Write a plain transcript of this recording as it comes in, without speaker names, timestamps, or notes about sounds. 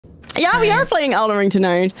Yeah, we are playing Elden Ring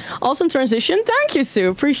tonight. Awesome transition. Thank you, Sue.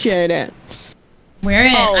 Appreciate it. We're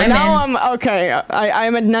in. Oh, I'm okay.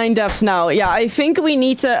 I'm at 9 deaths now. Yeah, I think we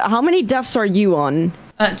need to. How many deaths are you on?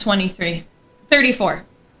 23. 34.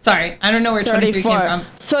 Sorry, I don't know where 23 came from.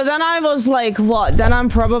 So then I was like, what? Then I'm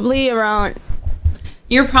probably around.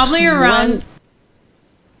 You're probably around.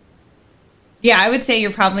 Yeah, I would say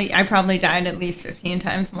I probably died at least 15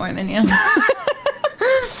 times more than you.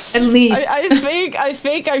 At least. I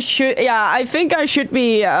think I should. Yeah, I think I should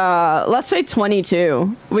be. Let's say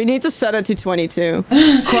 22. We need to set it to 22.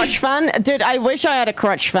 Crutch fan, dude. I wish I had a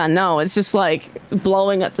crutch fan. No, it's just like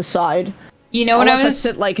blowing at the side. You know what I was? I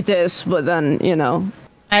sit like this, but then you know.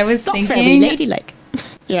 I was not thinking. Very ladylike.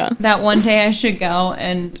 Yeah. That one day I should go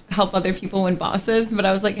and help other people win bosses, but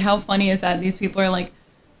I was like, how funny is that? These people are like,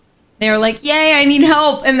 they were like, yay, I need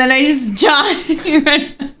help, and then I just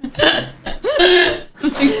died.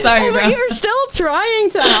 Sorry, bro. But you're still trying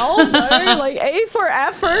to help, though. Like, A for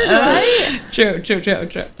effort, right? True.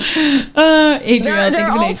 Adriana,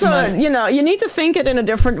 they're also, you know, you need to think it in a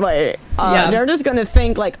different way. They're just gonna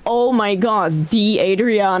think like, oh my god, the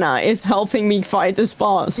Adriana is helping me fight this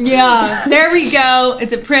boss. Yeah, there we go.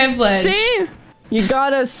 It's a privilege. See? You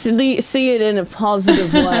gotta see it in a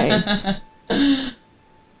positive way.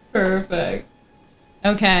 Perfect.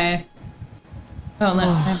 Okay. Oh,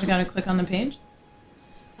 I gotta click on the page.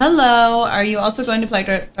 Hello, are you also going to play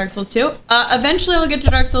Dark Souls 2? Eventually I'll get to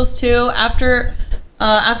Dark Souls 2. After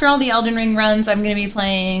all the Elden Ring runs, I'm going to be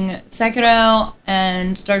playing Sekiro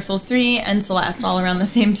and Dark Souls 3 and Celeste all around the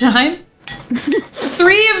same time.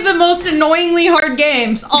 3 of the most annoyingly hard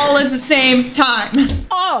games all at the same time.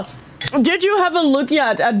 Oh, did you have a look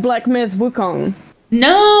yet at Black Myth Wukong?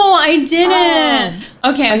 No, I didn't.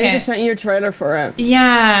 Okay. I need to send you a trailer for it.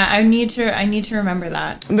 Yeah, I need to remember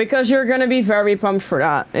that. Because you're gonna be very pumped for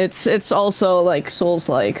that. It's also like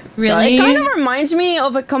Souls-like. Really? So it kind of reminds me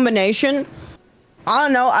of a combination. I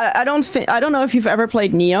don't know. I don't know if you've ever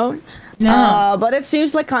played Nioh. No. But it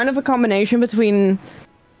seems like kind of a combination between,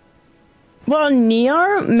 well,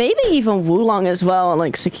 Nioh, maybe even Wulong as well,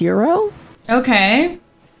 like Sekiro. Okay.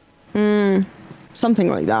 Something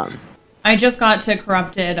like that. I just got to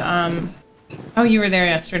Corrupted. Oh, you were there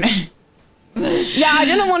yesterday. Yeah, I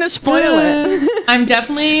didn't want to spoil it.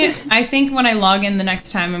 I think when I log in the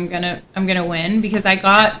next time, I'm gonna win because I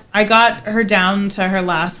got her down to her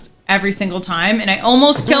last every single time, and I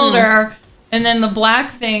almost killed her, and then the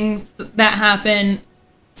black thing that happened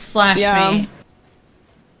slashed me.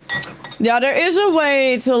 Yeah, there is a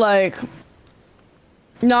way to like.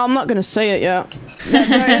 No, I'm not gonna say it yet.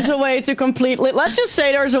 There is a way to completely. Let's just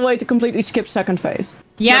say there's a way to completely skip second phase.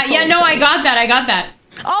 Yeah, no, I got that.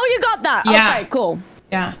 Oh, you got that. Yeah. Okay, cool.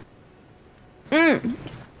 Yeah. I don't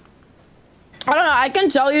know. I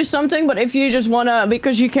can tell you something, but if you just wanna,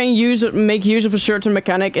 because you can make use of a certain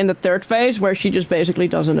mechanic in the third phase where she just basically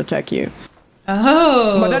doesn't attack you.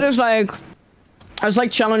 Oh. But that is like, it's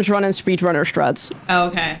like challenge run and speedrunner strats. Oh,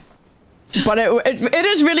 okay. But it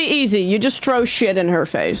is really easy. You just throw shit in her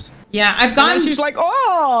face. Yeah, I've gotten. And she's like,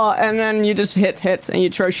 oh, and then you just hit, and you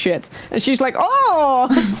throw shit, and she's like, oh.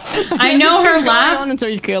 I know her laugh until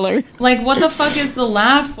you kill her. Like, what the fuck is the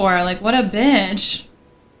laugh for? Like, what a bitch.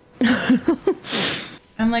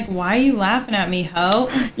 I'm like, why are you laughing at me, ho?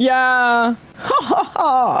 Yeah.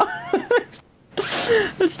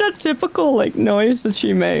 It's that typical like noise that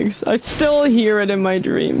she makes. I still hear it in my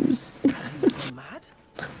dreams.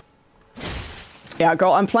 Yeah,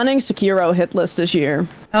 girl, I'm planning Sekiro hit list this year.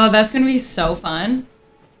 Oh, that's gonna be so fun.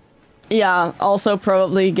 Yeah, also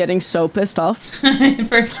probably getting so pissed off.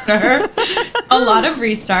 For sure. A lot of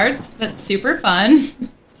restarts, but super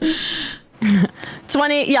fun.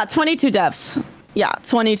 22 deaths. Yeah,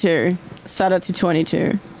 22. Set it to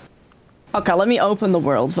 22. Okay, let me open the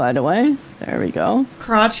world, by the way. There we go.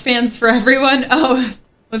 Crotch fans for everyone. Oh,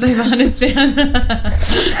 was I honest fan?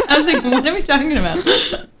 I was like, what are we talking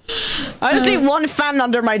about? I just need one fan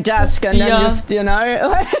under my desk and then just, you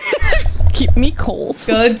know, keep me cold.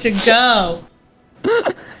 Good to go.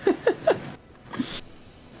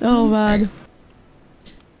 Oh, man.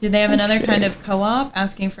 Do they have another kind of co-op?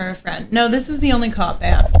 Asking for a friend. No, this is the only co-op they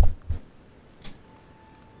have.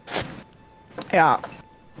 Yeah.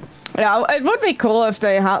 Yeah, it would be cool if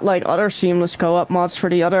they had, like, other seamless co-op mods for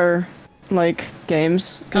the other, like,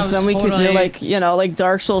 games. Because then we could do, like, you know, like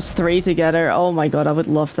Dark Souls 3 together. Oh my god, I would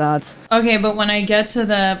love that. Okay, but when I get to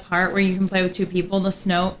the part where you can play with 2 people, the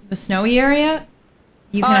snowy area,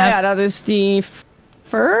 you can have... yeah, that is the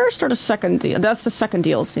first or the second? That's the second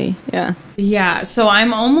DLC, yeah. Yeah, so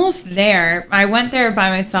I'm almost there. I went there by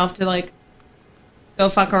myself to, like, go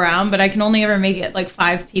fuck around, but I can only ever make it, like,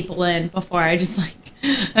 5 people in before I just, like,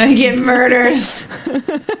 I get murdered.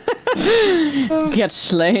 Get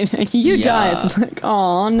slain. You died. Like,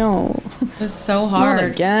 oh no. It's so hard. Not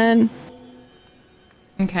again.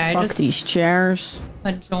 Okay, Fuck just these chairs.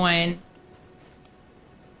 click join.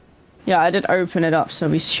 Yeah, I did open it up, so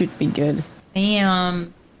we should be good.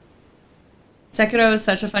 Damn. Sekiro is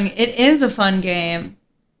such a fun. It is a fun game.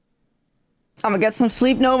 I'm gonna get some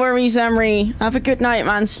sleep. No worries, Emery. Have a good night,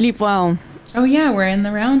 man. Sleep well. Oh yeah, we're in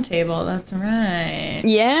the round table. That's right.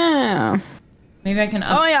 Yeah. Maybe I can.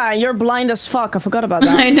 Oh yeah, you're blind as fuck. I forgot about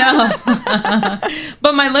that. I know.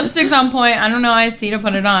 But my lipstick's on point. I don't know how I see to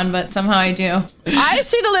put it on, but somehow I do. I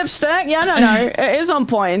see the lipstick. Yeah, no, it is on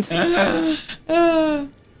point.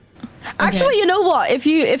 Actually, you know what? If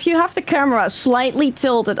you have the camera slightly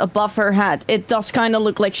tilted above her head, it does kind of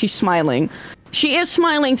look like she's smiling. She is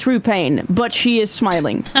smiling through pain, but she is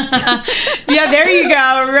smiling. Yeah, there you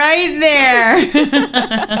go, right there.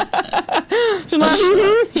 She's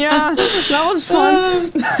like, yeah, that was fun.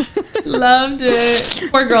 Loved it.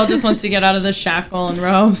 Poor girl just wants to get out of the shackle and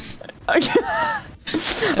ropes.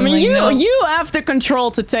 I mean, you have the control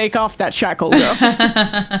to take off that shackle, girl.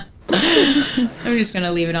 I'm just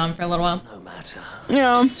gonna leave it on for a little while. No matter.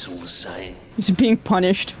 Yeah. It's all the same. He's being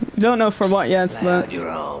punished. We don't know for what yet, Lay but out your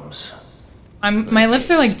arms. My lips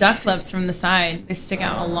are like duck lips from the side. They stick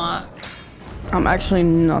out a lot. I'm actually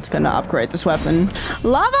not gonna upgrade this weapon.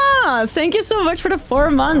 Lava! Thank you so much for the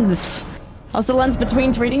 4 months. How's the lens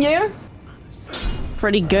between treating you?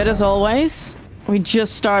 Pretty good as always. We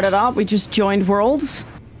just started up. We just joined Worlds.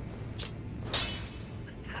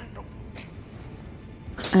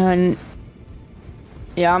 And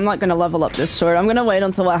yeah, I'm not gonna level up this sword. I'm gonna wait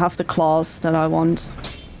until I have the claws that I want.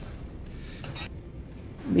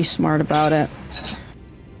 Be smart about it.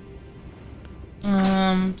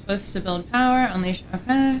 Twist to build power, unleash,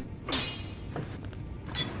 okay.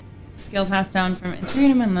 Skill passed down from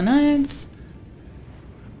Adriana and the Knights.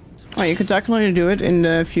 Oh, you could technically do it in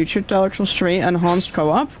the future Dark Souls 3 enhanced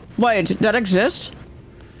co-op. Wait, that exists?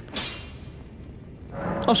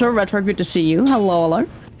 Also, Retro, good to see you. Hello, hello.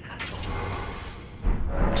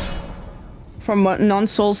 From what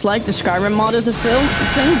non-Souls-like, the Skyrim mod is a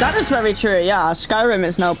thing? That is very true, yeah. Skyrim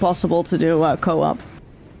is now possible to do co-op.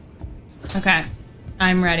 Okay,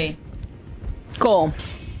 I'm ready. Cool.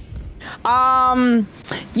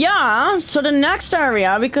 Yeah, so the next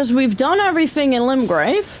area, because we've done everything in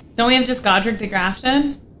Limgrave. Don't we have just Godric the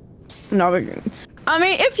Grafted? No, I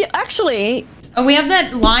mean, if you actually... Oh, we have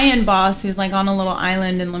that lion boss who's like on a little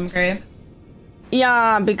island in Limgrave.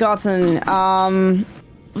 Yeah, Begotten.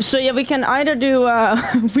 So yeah, we can either do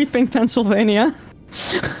Weeping Pennsylvania.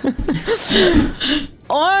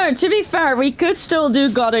 Or, to be fair, we could still do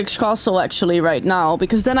Godric's Castle actually right now,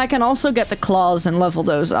 because then I can also get the claws and level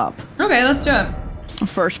those up. Okay, let's do it.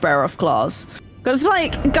 First pair of claws. Because,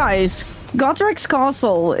 like, guys, Godric's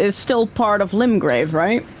Castle is still part of Limgrave,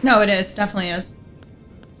 right? No, it is. Definitely is.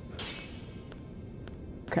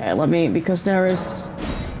 Okay, let me, because there is...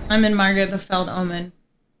 I'm in Margaret the Felled Omen.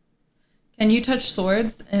 Can you touch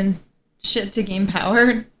swords and shit to gain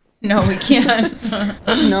power? No, we can't.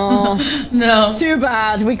 No. No. Too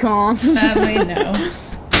bad, we can't. Sadly, no.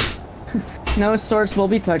 No swords will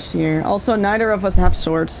be touched here. Also, neither of us have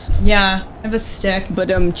swords. Yeah, I have a stick. But,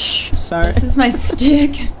 sorry. This is my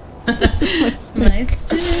stick. This is my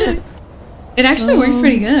stick. My stick. It actually works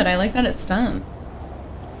pretty good. I like that it stuns.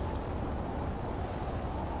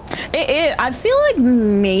 I feel like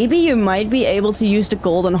maybe you might be able to use the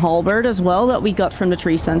golden halberd as well that we got from the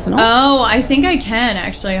Tree Sentinel. Oh, I think I can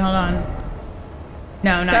actually. Hold on.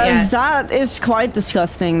 No, not yet. That is quite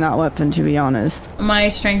disgusting, that weapon, to be honest. My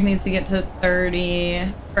strength needs to get to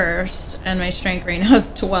 30 first, and my strength right now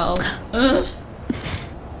is 12.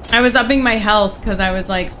 I was upping my health because I was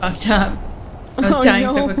like fucked up. I was dying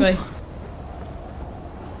so quickly.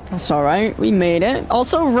 That's alright, we made it.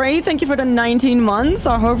 Also, Ray, thank you for the 19 months.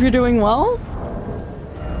 I hope you're doing well.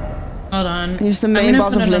 Hold on. He's the main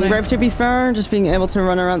boss of Limgrave, to be fair. Just being able to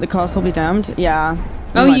run around the castle, be damned. Yeah.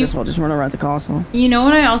 Might as well just run around the castle. You know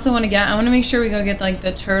what I also want to get? I want to make sure we go get like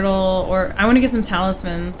the turtle, or I want to get some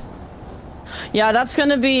talismans. Yeah, that's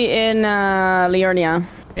gonna be in Liurnia.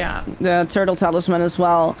 Yeah. The turtle talisman as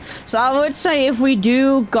well. So I would say if we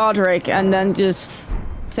do Godric and then just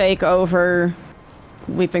take over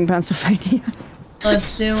Weeping Pennsylvania.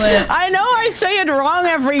 Let's do it. I know I say it wrong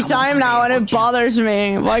every time now and it bothers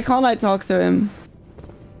me. Why can't I talk to him?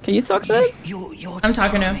 Can you talk to him? You're I'm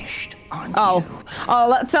talking to him. Oh.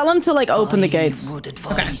 Tell him to like open the gates. Would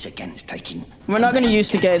advise against taking. We're not going to use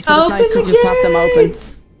the gates, but it's nice to just have them open.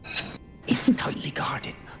 It's tightly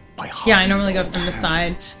guarded by yeah, I normally go from the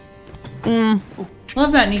side.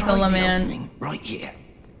 Love that Nicola, Try the man. opening right here.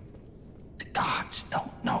 The guards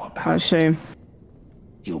don't know about I it. see.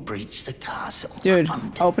 You'll breach the castle. Dude,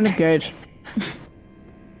 open the gate.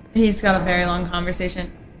 He's got a very long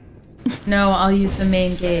conversation. No, I'll use the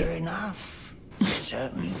main Fair gate. enough. You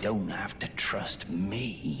certainly don't have to trust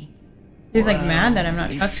me. He's like mad that I'm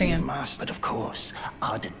not If trusting you him. must, but of course,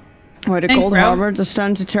 I'd Wait, the Thanks, gold bro. armor to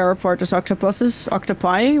stand to teleport as octopuses,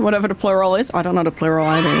 octopi, whatever the plural is. I don't know the plural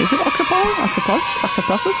either. Is it octopi? Octopus?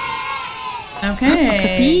 Octopuses?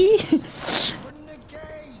 Okay. Octopi?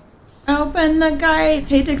 Open the gates.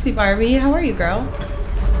 Hey, Dixie Barbie. How are you, girl?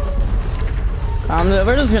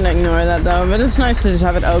 We're just gonna ignore that though, but it's nice to just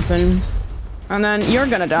have it open. And then you're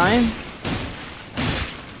gonna die.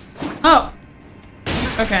 Oh.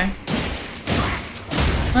 Okay.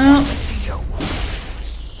 Well,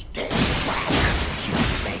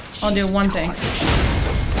 I'll do one thing.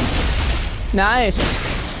 Nice.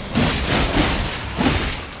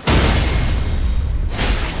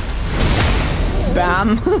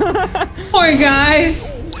 Bam. Poor guy.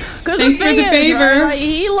 Thanks for the favor. Right, like,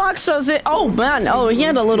 he locks us in. Oh man. Oh, he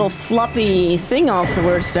had a little floppy thing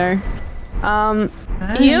afterwards there.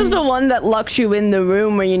 He is the one that locks you in the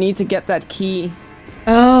room where you need to get that key.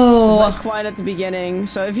 Oh. It's like quite at the beginning.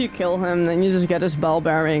 So if you kill him, then you just get his bell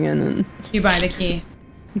bearing and then You buy the key.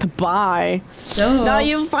 bye. So. No,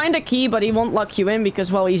 you find a key, but he won't lock you in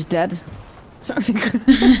because, well, he's dead. It's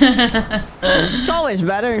always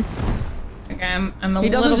better. Okay, I'm a He little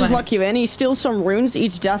doesn't just behind. lock you in, he steals some runes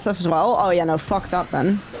each death as well. Oh yeah, no, fuck that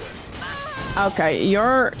then. Okay,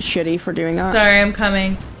 you're shitty for doing that. Sorry, I'm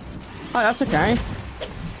coming. Oh, that's okay.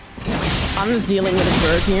 I'm just dealing with a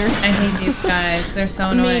bird here. I hate these guys. They're so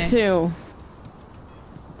annoying. Me too.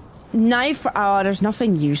 Knife, oh, there's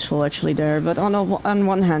nothing useful actually there, but on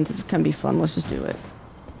one hand it can be fun, let's just do it.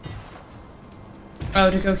 Oh,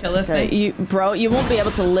 to go kill this Okay, thing? bro, you won't be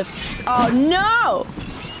able to lift. Oh no!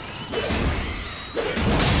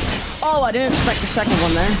 Oh, I didn't expect the second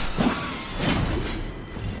one there.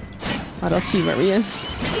 I don't see where he is.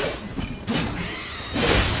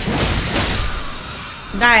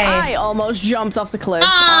 Die. I almost jumped off the cliff.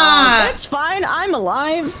 Ah! That's fine, I'm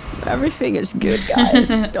alive. Everything is good, guys.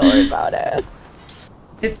 Don't worry about it.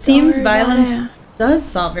 It seems Don't worry about violence it. does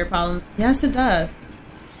solve your problems. Yes, it does.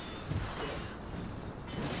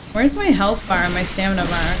 Where's my health bar and my stamina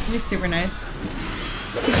bar? That'd be super nice.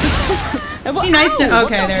 Be nice to-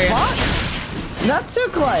 okay, there you go. That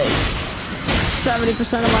took like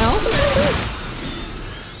 70% of my health.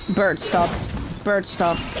 Bird, stop. Bird,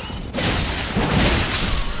 stop.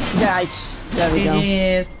 Nice. There we go.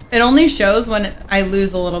 GG's. It only shows when I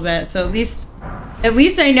lose a little bit, so at least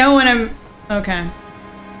I know when I'm okay.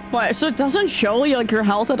 What? So it doesn't show you like your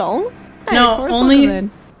health at all? Hey, No, of course only- it did.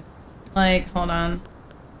 Like, hold on.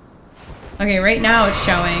 Okay, right now it's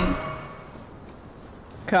showing.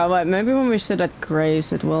 Okay, wait, maybe when we sit at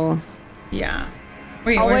Grace, it will. Yeah.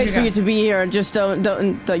 Wait, I'll where'd wait you for go? you to be here. Just don't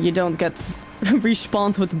that you don't get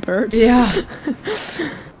respawned with birds. Yeah.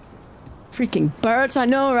 Freaking birds, I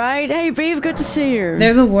know, right? Hey, Beav, good to see you.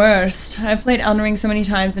 They're the worst. I've played Elden Ring so many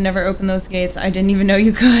times and never opened those gates. I didn't even know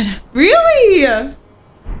you could. Really?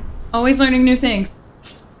 Always learning new things.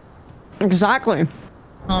 Exactly.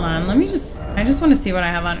 Hold on, let me just... I just want to see what I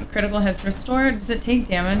have on. Critical hits restored. Does it take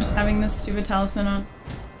damage having this stupid talisman on?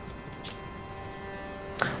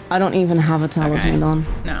 I don't even have a talisman on.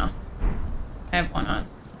 No. I have one on.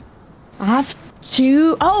 I have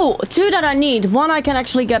two. Oh, two that I need. One I can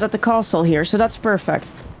actually get at the castle here, so that's perfect.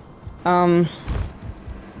 And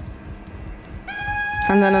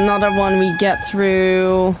then another one we get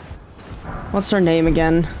through... What's her name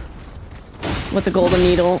again? With the golden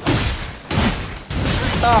needle.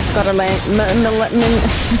 Oh, got her lane.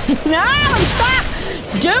 No, stop!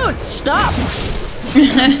 Dude, stop!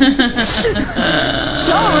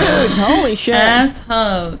 So rude. Holy shit.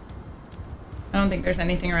 Assholes. I don't think there's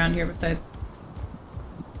anything around here besides...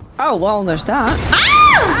 Oh, well, there's that.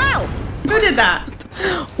 Ow! Who did that?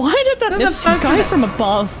 Why did that Who the this fuck guy did it? from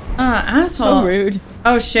above? Asshole. So rude.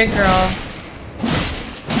 Oh shit, girl.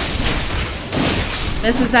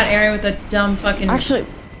 This is that area with the dumb fucking Actually,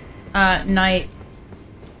 knight.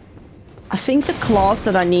 I think the claws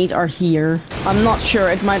that I need are here. I'm not sure.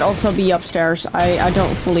 It might also be upstairs. I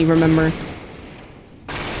don't fully remember.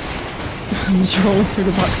 I'm just rolling through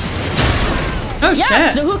the box. Oh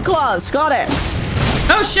Yes, shit. the hook claws. Got it.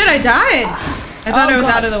 Oh shit, I died. I thought Oh, it was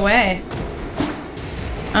God. out of the way.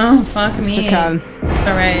 Oh, fuck It's me. okay.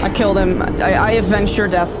 Alright. I killed him. I avenged your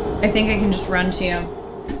death. I think I can just run to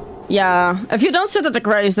you. Yeah. If you don't sit at the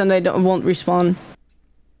graves, then they won't respawn.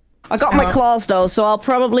 I got my Oh. claws though, so I'll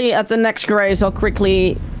probably at the next graves I'll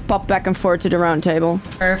quickly pop back and forth to the round table.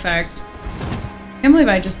 Perfect. I can't believe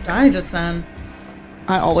I just died just then.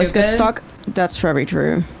 I always get stuck. That's very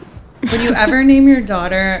true. Would you ever name your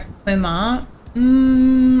daughter Quima? I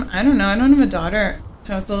don't know. I don't have a daughter,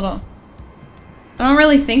 so it's a little... I don't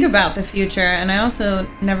really think about the future, and I also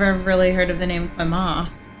never really heard of the name Quima.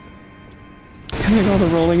 Can I know the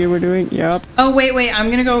rolling you were doing? Yep. Oh, wait. I'm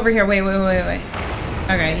gonna go over here. Wait.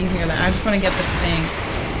 Okay, you can go there. I just want to get this thing.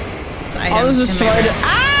 I was destroyed.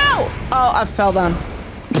 Ow! Oh, I fell down.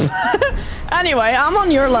 Anyway, I'm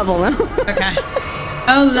on your level now. Okay.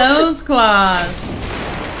 Oh, those claws.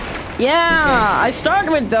 Yeah, I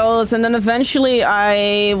start with those, and then eventually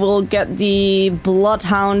I will get the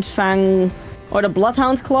Bloodhound Fang, or the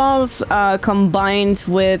Bloodhound Claws, combined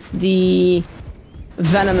with the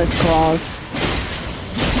Venomous Claws.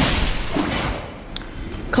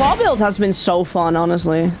 Claw build has been so fun,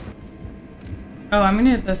 honestly. Oh, I'm gonna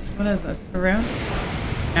hit this. What is this? The room?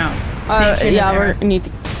 No. Yeah, we need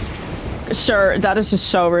to... Sir, that is just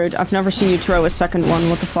so rude. I've never seen you throw a second one.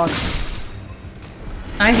 What the fuck?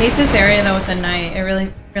 I hate this area though with the night. It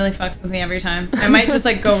really fucks with me every time. I might just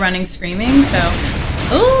like go running screaming, so...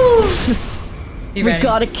 Ooh! You ready? We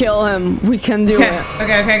gotta kill him. We can do it.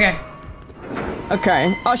 Okay.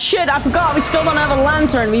 Okay. Oh shit, I forgot. We still don't have a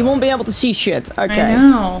lantern. We won't be able to see shit. Okay. I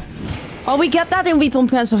know. Oh, we get that in Weepon,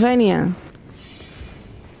 Pennsylvania.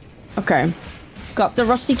 Okay. Got the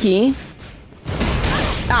rusty key.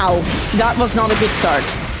 Ow. That was not a good start.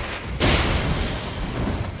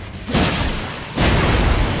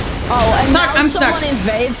 Oh, and now someone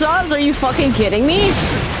invades us? Are you fucking kidding me?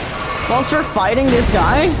 Whilst we're fighting this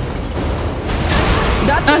guy?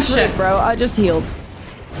 That's just shit, bro. I just healed.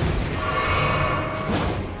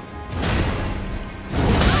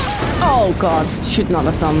 Oh god, should not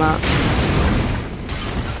have done that.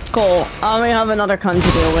 Cool. We have another cunt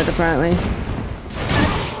to deal with, apparently.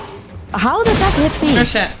 How did that hit me? Oh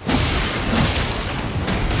shit.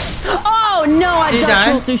 Oh no, I dodge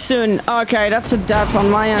rolled too soon. Okay, that's a death on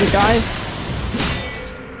my end, guys.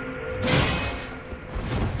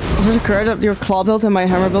 Does it occur that your claw build and my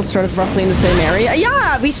hammer build started roughly in the same area?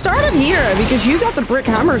 Yeah, we started here because you got the brick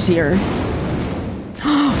hammers here.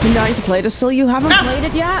 You know to play this still? You haven't played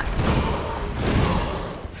it yet?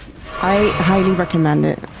 I highly recommend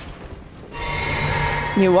it.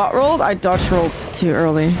 You what rolled? I dodge rolled too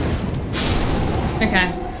early.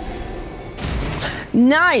 Okay.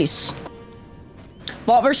 Nice!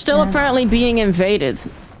 But we're still apparently being invaded.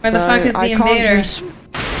 Where the fuck is the invader?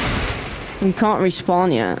 We can't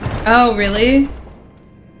respawn yet. Oh, really?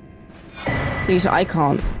 Please, I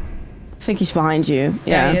can't. I think he's behind you.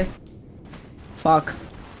 Yeah, he is. Fuck.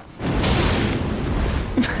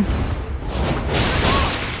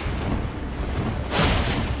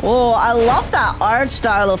 Oh, I love that art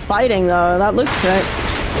style of fighting, though. That looks sick.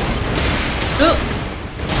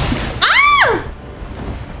 Ah!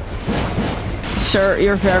 Sir,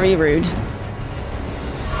 you're very rude.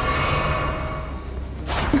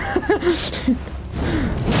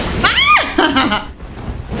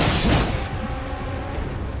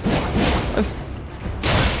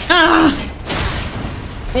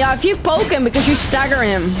 Yeah, if you poke him because you stagger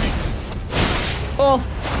him. Oh.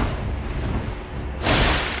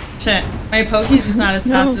 Shit. My poke's just not as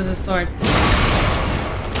fast as a sword.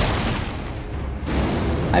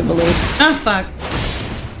 I believe. Oh, fuck.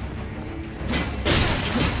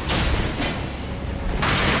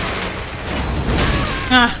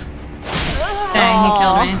 Ah. Dang, he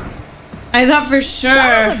killed me. I thought for sure.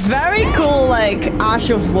 That was a very cool, like, Ash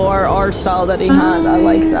of War art style that he had. I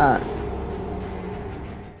like that.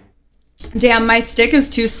 Damn, my stick is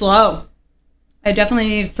too slow. I definitely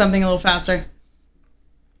need something a little faster.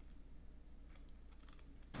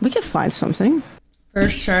 We could find something. For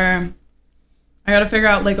sure. I gotta figure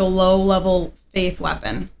out, like, a low-level faith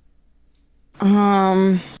weapon.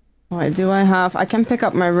 What do I have? I can pick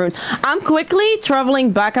up my runes. I'm quickly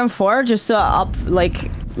traveling back and forth just to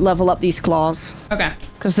level up these claws. Okay.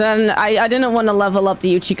 Because then I didn't want to level up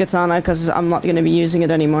the Uchi Katana because I'm not going to be using it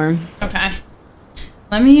anymore. Okay.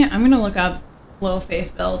 I'm gonna look up low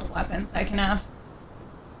faith build weapons I can have.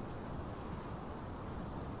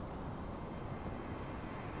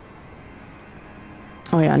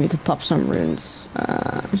 Oh yeah, I need to pop some runes.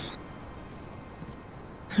 There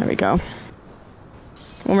we go.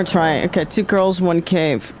 One more try. Okay, 2 girls, 1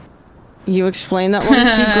 cape. You explain that one?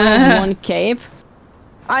 2 girls, 1 cape?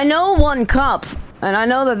 I know 1 cup, and I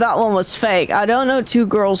know that that one was fake. I don't know 2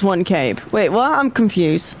 girls, 1 cape. Wait, what? I'm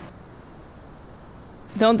confused.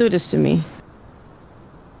 Don't do this to me.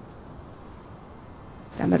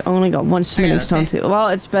 Damn it, only got 1 smithing stone too. Well,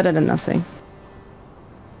 it's better than nothing.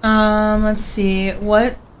 Let's see.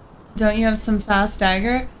 What Don't you have some fast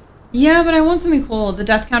dagger? Yeah, but I want something cool. The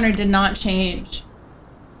death counter did not change.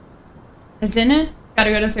 It didn't? It's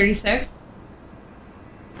gotta go to 36?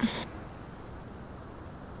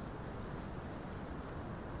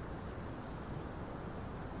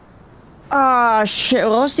 Ah, shit.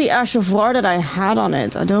 What was the Ash of War that I had on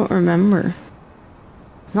it? I don't remember.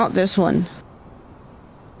 Not this one.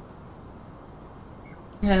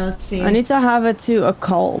 Okay, let's see. I need to have it to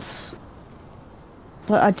Occult.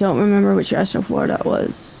 But I don't remember which Ash of War that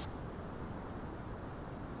was.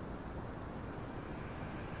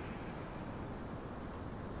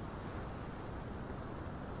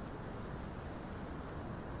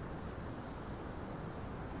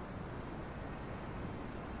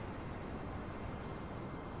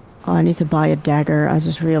 Oh, I need to buy a dagger, I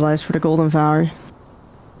just realized, for the Golden Vow.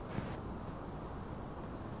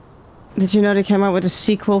 Did you know they came out with a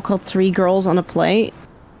sequel called 3 Girls on a Plate?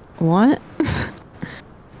 What?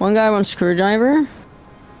 One guy, one screwdriver?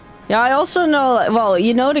 Yeah, I also know, well,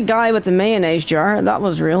 you know the guy with the mayonnaise jar? That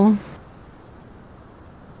was real.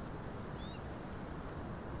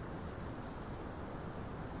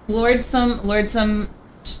 Lord some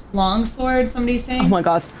longsword, somebody's saying? Oh my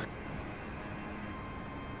god.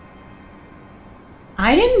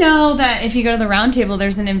 I didn't know that if you go to the round table,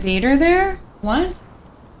 there's an invader there. What?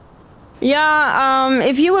 Yeah,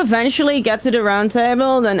 if you eventually get to the round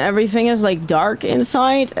table, then everything is like dark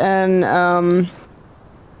inside, and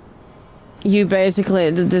you basically,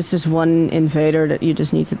 this is one invader that you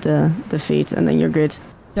just need to defeat, and then you're good.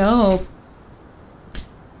 Dope.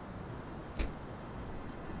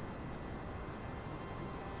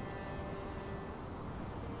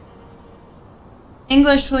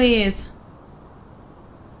 English, please.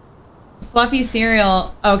 Fluffy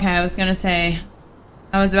cereal. Okay, I was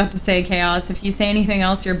about to say chaos. If you say anything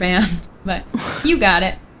else, you're banned. But you got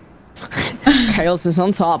it. Chaos is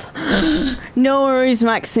on top. No worries,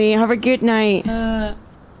 Maxie. Have a good night. I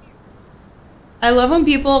love when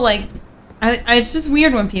people like... it's just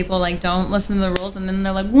weird when people like don't listen to the rules and then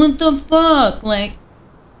they're like, what the fuck? Like,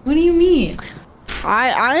 what do you mean?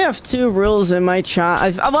 I have 2 rules in my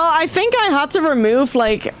chat. Well, I think I had to remove,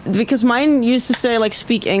 like, because mine used to say, like,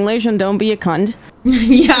 speak English and don't be a cunt.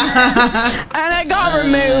 Yeah. And it got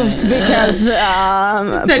removed because, it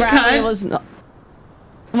said cunt? Was not...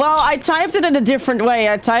 Well, I typed it in a different way.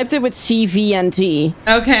 I typed it with CVNT.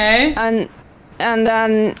 Okay. And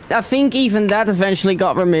then I think even that eventually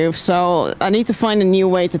got removed, so I need to find a new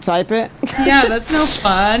way to type it. Yeah, that's no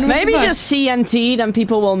fun. Maybe just CNT, then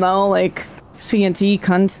people will know, like... CNT,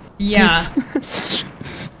 cunt. Yeah.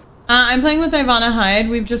 I'm playing with Ivana Hyde.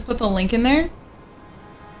 We've just put the link in there.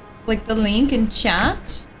 Click the link in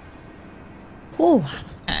chat. Oh.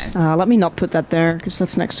 Okay. Let me not put that there, because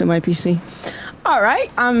that's next to my PC.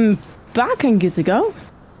 Alright, I'm back and good to go.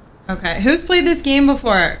 Okay. Who's played this game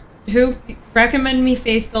before? Who recommend me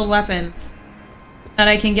faith-build weapons that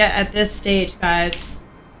I can get at this stage, guys?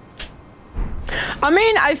 I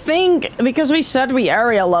mean, I think, because we said we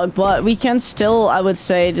area log, but we can still, I would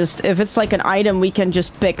say, just, if it's like an item we can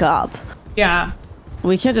just pick up. Yeah.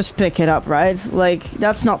 We can just pick it up, right? Like,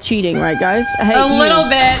 that's not cheating, right, guys? Hey, a little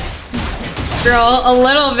bit. Girl, a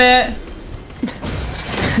little bit.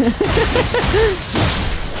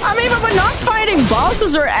 I mean, but we're not fighting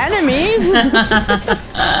bosses or enemies.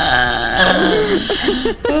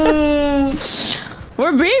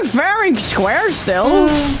 We're being fair and square still.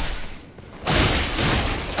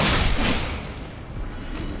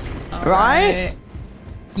 Right?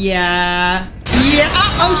 Yeah. Yeah.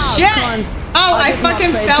 Oh shit! Oh, I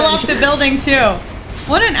fucking fell off the building too.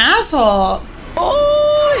 What an asshole!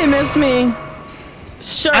 Oh, you missed me.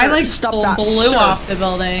 Sure. I like blew off the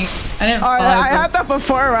building. I didn't. I had that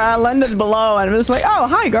before where I landed below and it was like, oh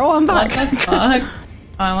hi girl, I'm back. What the fuck? Oh,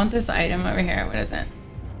 I want this item over here. What is it?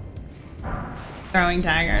 Throwing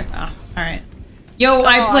daggers. Oh, all right. Yo,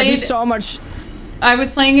 I played so much. I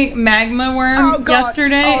was playing Magma Worm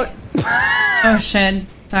yesterday. Oh shit.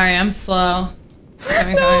 Sorry, I'm slow.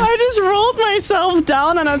 I just rolled myself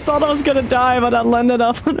down and I thought I was gonna die, but I landed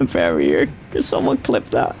up on a barrier because someone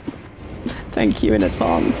clipped that. Thank you in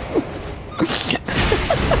advance.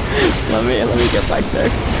 let me get back there.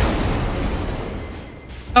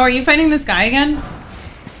 Oh, are you fighting this guy again?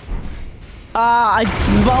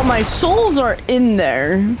 Well, my souls are in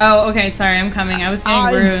there. Oh, okay. Sorry, I'm coming. I was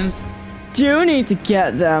getting runes. Do need to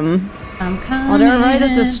get them. I'm coming. Oh, they're right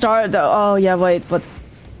at the start though. Oh yeah, wait, but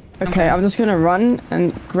okay, I'm just gonna run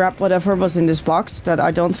and grab whatever was in this box that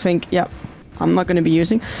I don't think, I'm not gonna be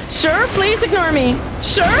using. Sir, please ignore me.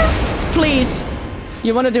 Sir, please.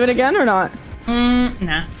 You want to do it again or not?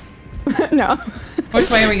 Nah. No. Which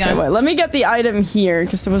way are we going? Wait, let me get the item here,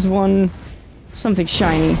 because there was something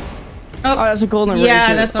shiny. Oh, that's a golden reagent.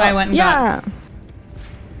 Yeah, that's what I went and got.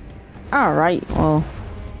 Alright, well,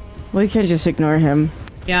 we can just ignore him.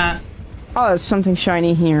 Yeah. Oh, there's something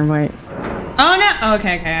shiny here, wait. Oh no! Oh,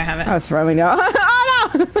 okay, I have it. Oh, it's throwing out.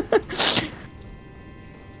 Oh no!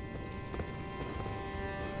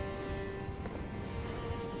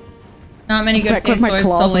 Not many good face swords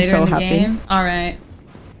till later in the game. Alright.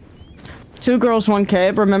 2 girls, 1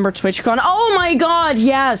 cape. Remember TwitchCon? Oh my god,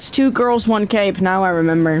 yes! 2 girls, 1 cape. Now I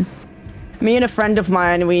remember. Me and a friend of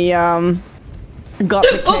mine, we, got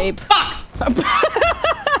the cape. Oh, fuck!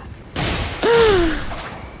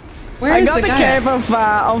 Where is the guy? I got the cape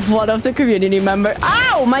of one of the community members.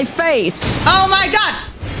 Ow! My face! Oh my god!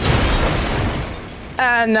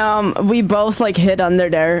 And, we both, like, hid under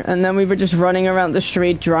there. And then we were just running around the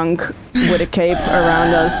street drunk with a cape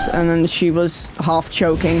around us. And then she was half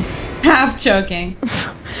choking. Half choking.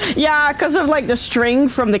 Yeah, because of like the string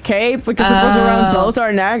from the cape, because it was around both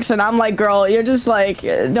our necks, and I'm like, girl, you're just like,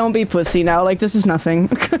 don't be pussy now, like this is nothing.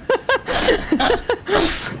 That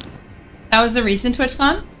was the recent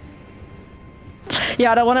TwitchCon?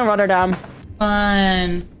 Yeah, that one in Rotterdam.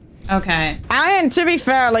 Fun. Okay. And to be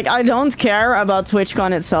fair, like I don't care about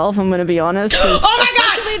TwitchCon itself, I'm gonna be honest. Oh my god!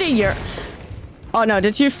 The year. Oh no,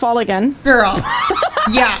 did you fall again? Girl.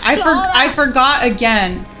 Yeah, I forgot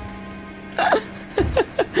again.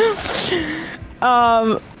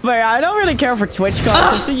 But I don't really care for TwitchCon,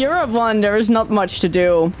 because the Europe one, there is not much to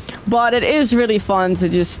do. But it is really fun to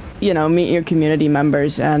just, you know, meet your community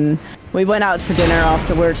members, and we went out for dinner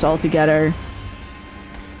afterwards all together.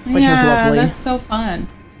 Which was lovely. That's so fun.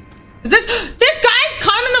 Is this guy's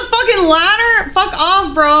climbing the fucking ladder? Fuck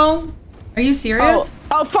off, bro. Are you serious?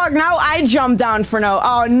 Oh fuck, now I jumped down for no.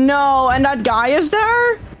 Oh no, and that guy is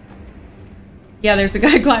there? Yeah, there's a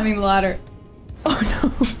guy climbing the ladder. Oh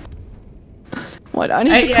no. What? I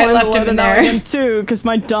need to climb left the him in ladder there again too, because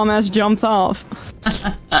my dumbass jumped off.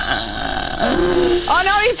 Oh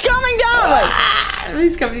no, he's coming down!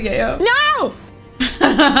 He's coming to get you. No!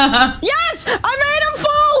 Yes! I made him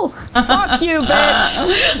fall! Fuck you,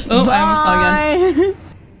 bitch! Oh, Bye. I almost fell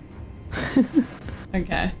again.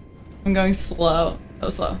 Okay. I'm going slow. So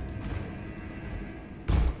slow.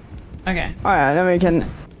 Okay. Alright, then we can...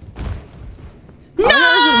 No!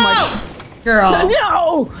 Oh, girl.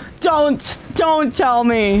 No! Don't tell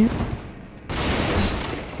me.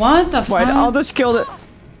 What the fuck? Wait, I'll just kill it.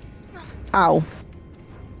 Ow.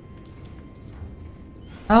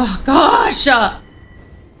 Oh gosh!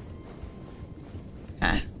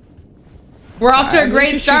 Okay. We're off to a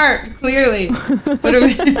great start, clearly. What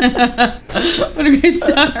a great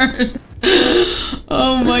start.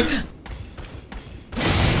 Oh my...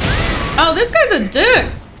 Oh, this guy's a dick!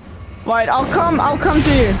 Wait, I'll come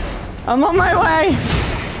to you. I'm on my way.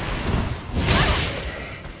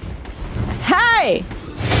 Hey!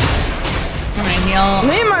 Alright, heal.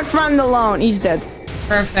 Leave my friend alone. He's dead.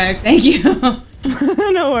 Perfect, thank you.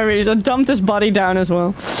 No worries, I dumped his body down as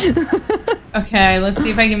well. Okay, let's see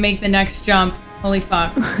if I can make the next jump. Holy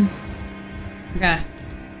fuck. Okay.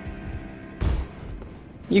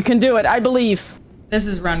 You can do it, I believe. This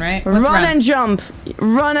is run, right? What's Run and jump.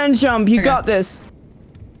 Run and jump. You got this.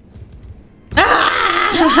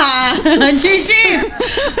 Ah! GG!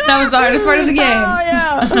 That was the hardest part of the game. Oh,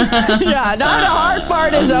 yeah. Yeah, now the hard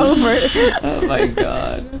part is over. Oh my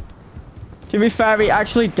god. To be fair, we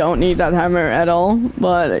actually don't need that hammer at all,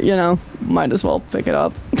 but, you know, might as well pick it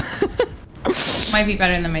up. Might be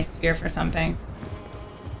better than my spear for some things.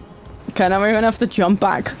 Okay, now we're gonna have to jump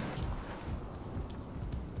back.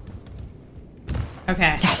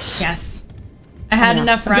 Okay. Yes. Yes. I had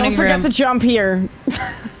enough running room. Don't forget to jump here.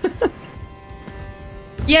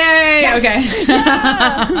 Yay! Yes. Okay.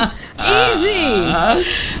 Yeah. Easy!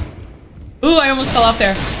 Ooh, I almost fell off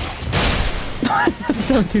there.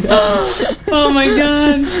 Don't do that. Oh my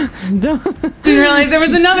god. Don't. Didn't realize there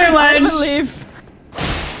was another ledge. I believe.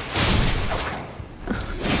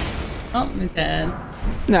 Oh, I'm dead.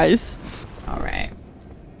 Nice. Alright.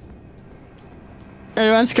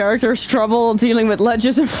 Everyone's character's trouble dealing with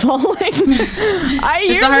ledges and falling. It's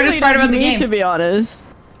the hardest part about the game, to be honest.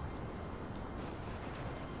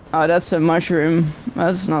 Oh, that's a mushroom.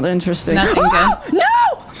 That's not interesting. Nothing good.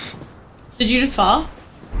 No! Did you just fall?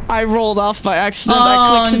 I rolled off by accident. Oh,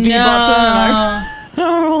 I clicked the B no. button and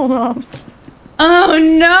I rolled off. Oh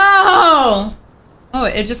no! Oh,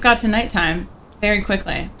 it just got to nighttime very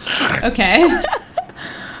quickly. Okay.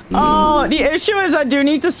 Oh, the issue is I do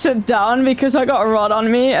need to sit down because I got a rod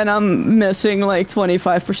on me and I'm missing like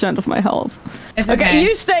 25% of my health. It's okay.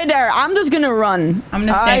 You stay there. I'm just gonna run. I'm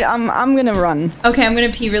gonna stay. I'm gonna run. Okay, I'm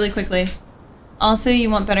gonna pee really quickly. Also, you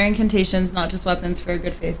want better incantations, not just weapons for a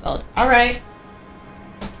good faith build. All right.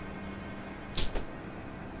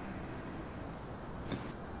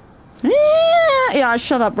 Yeah,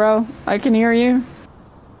 shut up, bro. I can hear you.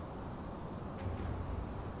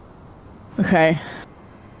 Okay.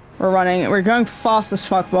 We're running. We're going fast as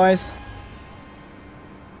fuck, boys.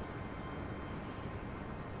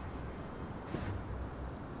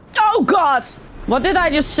 Oh, God! What did I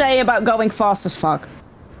just say about going fast as fuck?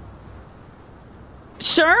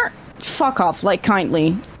 Sir? Fuck off, like,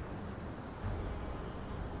 kindly.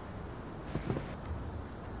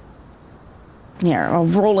 Here, I'll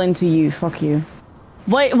roll into you. Fuck you.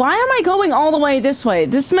 Wait, why am I going all the way this way?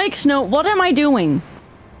 This makes no... What am I doing?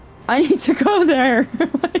 I need to go there.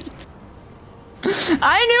 Wait.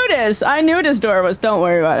 I knew this. I knew this door was... Don't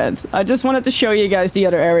worry about it. I just wanted to show you guys the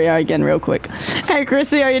other area again real quick. Hey,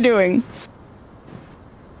 Chrissy, how you doing?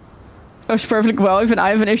 Goes perfectly well. Even I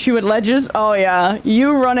have an issue with ledges. Oh, yeah.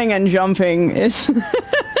 You running and jumping is...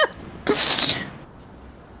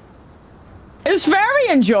 It's very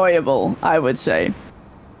enjoyable, I would say.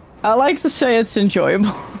 I like to say it's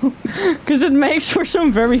enjoyable. Because it makes for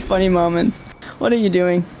some very funny moments. What are you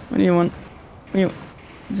doing? What do you want? What do you...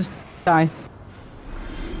 Just die.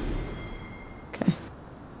 Okay.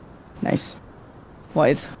 Nice.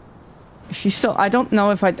 White. She's still... I don't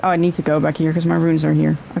know if I... Oh, I need to go back here because my runes are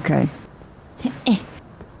here. Okay.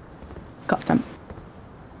 Got them.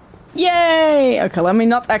 Yay! Okay, let me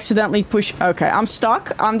not accidentally push... Okay, I'm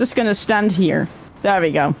stuck. I'm just gonna stand here. There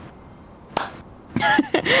we go.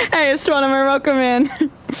 Hey, astronomer, welcome in.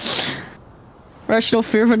 Rational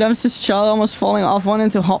fear for them since child almost falling off one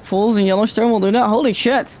into hot pools in Yellowstone will do that. Holy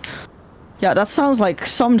shit. Yeah, that sounds like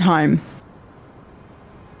some time.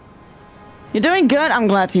 You're doing good? I'm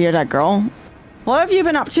glad to hear that, girl. What have you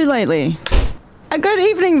been up to lately? A good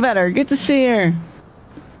evening, Vetter. Good to see you.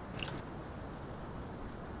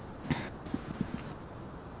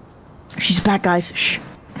 She's back, guys. Shh.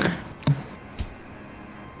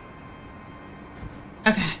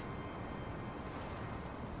 Okay.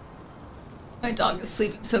 My dog is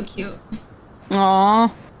sleeping so cute.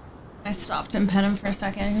 Aww. I stopped and pet him for a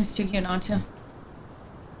second. He was too cute not to.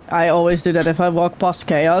 I always do that if I walk past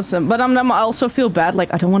chaos. But I also feel bad,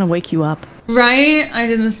 like, I don't want to wake you up. Right? I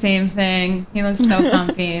did the same thing. He looked so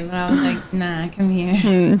comfy, but I was like, nah, come here.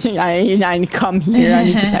 I come here, I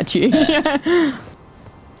need to pet you.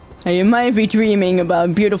 You might be dreaming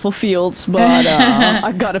about beautiful fields, but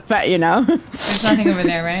I gotta pet you now. There's nothing over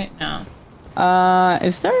there, right? No.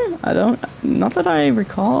 Is there? I don't... Not that I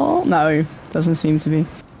recall. No, doesn't seem to be.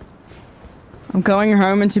 I'm going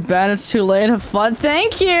home and to bed. It's too late. Have fun.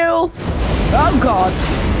 Thank you! Oh, God.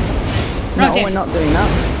 No, we're not doing that.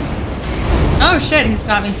 Oh, shit. He's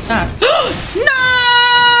got me stuck.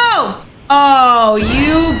 No! Oh,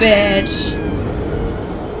 you bitch.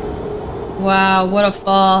 Wow, what a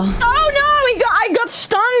fall. Oh, no! I got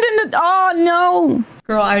stunned in the... Oh, no.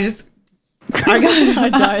 Girl, I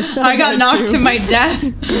got knocked to my death.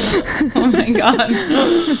 Oh my god.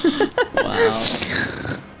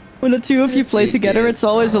 Wow. When the two of you play together, it's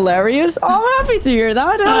always hilarious. Oh, I'm happy to hear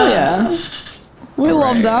that. Oh yeah. We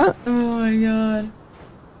love that. Oh my god.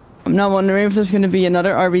 I'm not wondering if there's going to be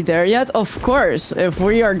another Are We There Yet? Of course. If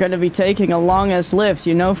we are going to be taking a long-ass lift,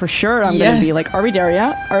 you know for sure I'm going to be like, are we there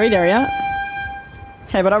yet? Are we there yet?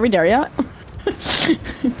 Hey, but are we there yet?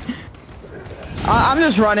 I'm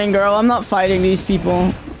just running, girl. I'm not fighting these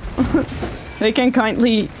people. They can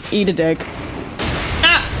kindly eat a dick.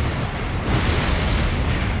 Ah!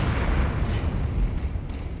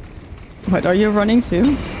 Wait, are you running too?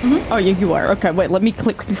 Mm-hmm. Oh, you are. Okay, wait, let me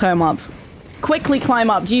quickly climb up. Quickly climb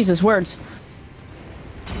up. Jesus, words.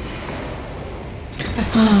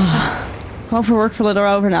 Home for work for a little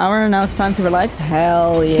over an hour, and now it's time to relax.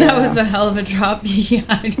 Hell yeah. That was a hell of a drop. Yeah,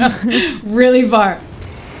 I know. Really far.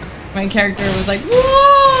 My character was like,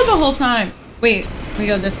 whoa, the whole time. Wait, we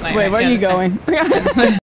go this way. Wait, where are you going?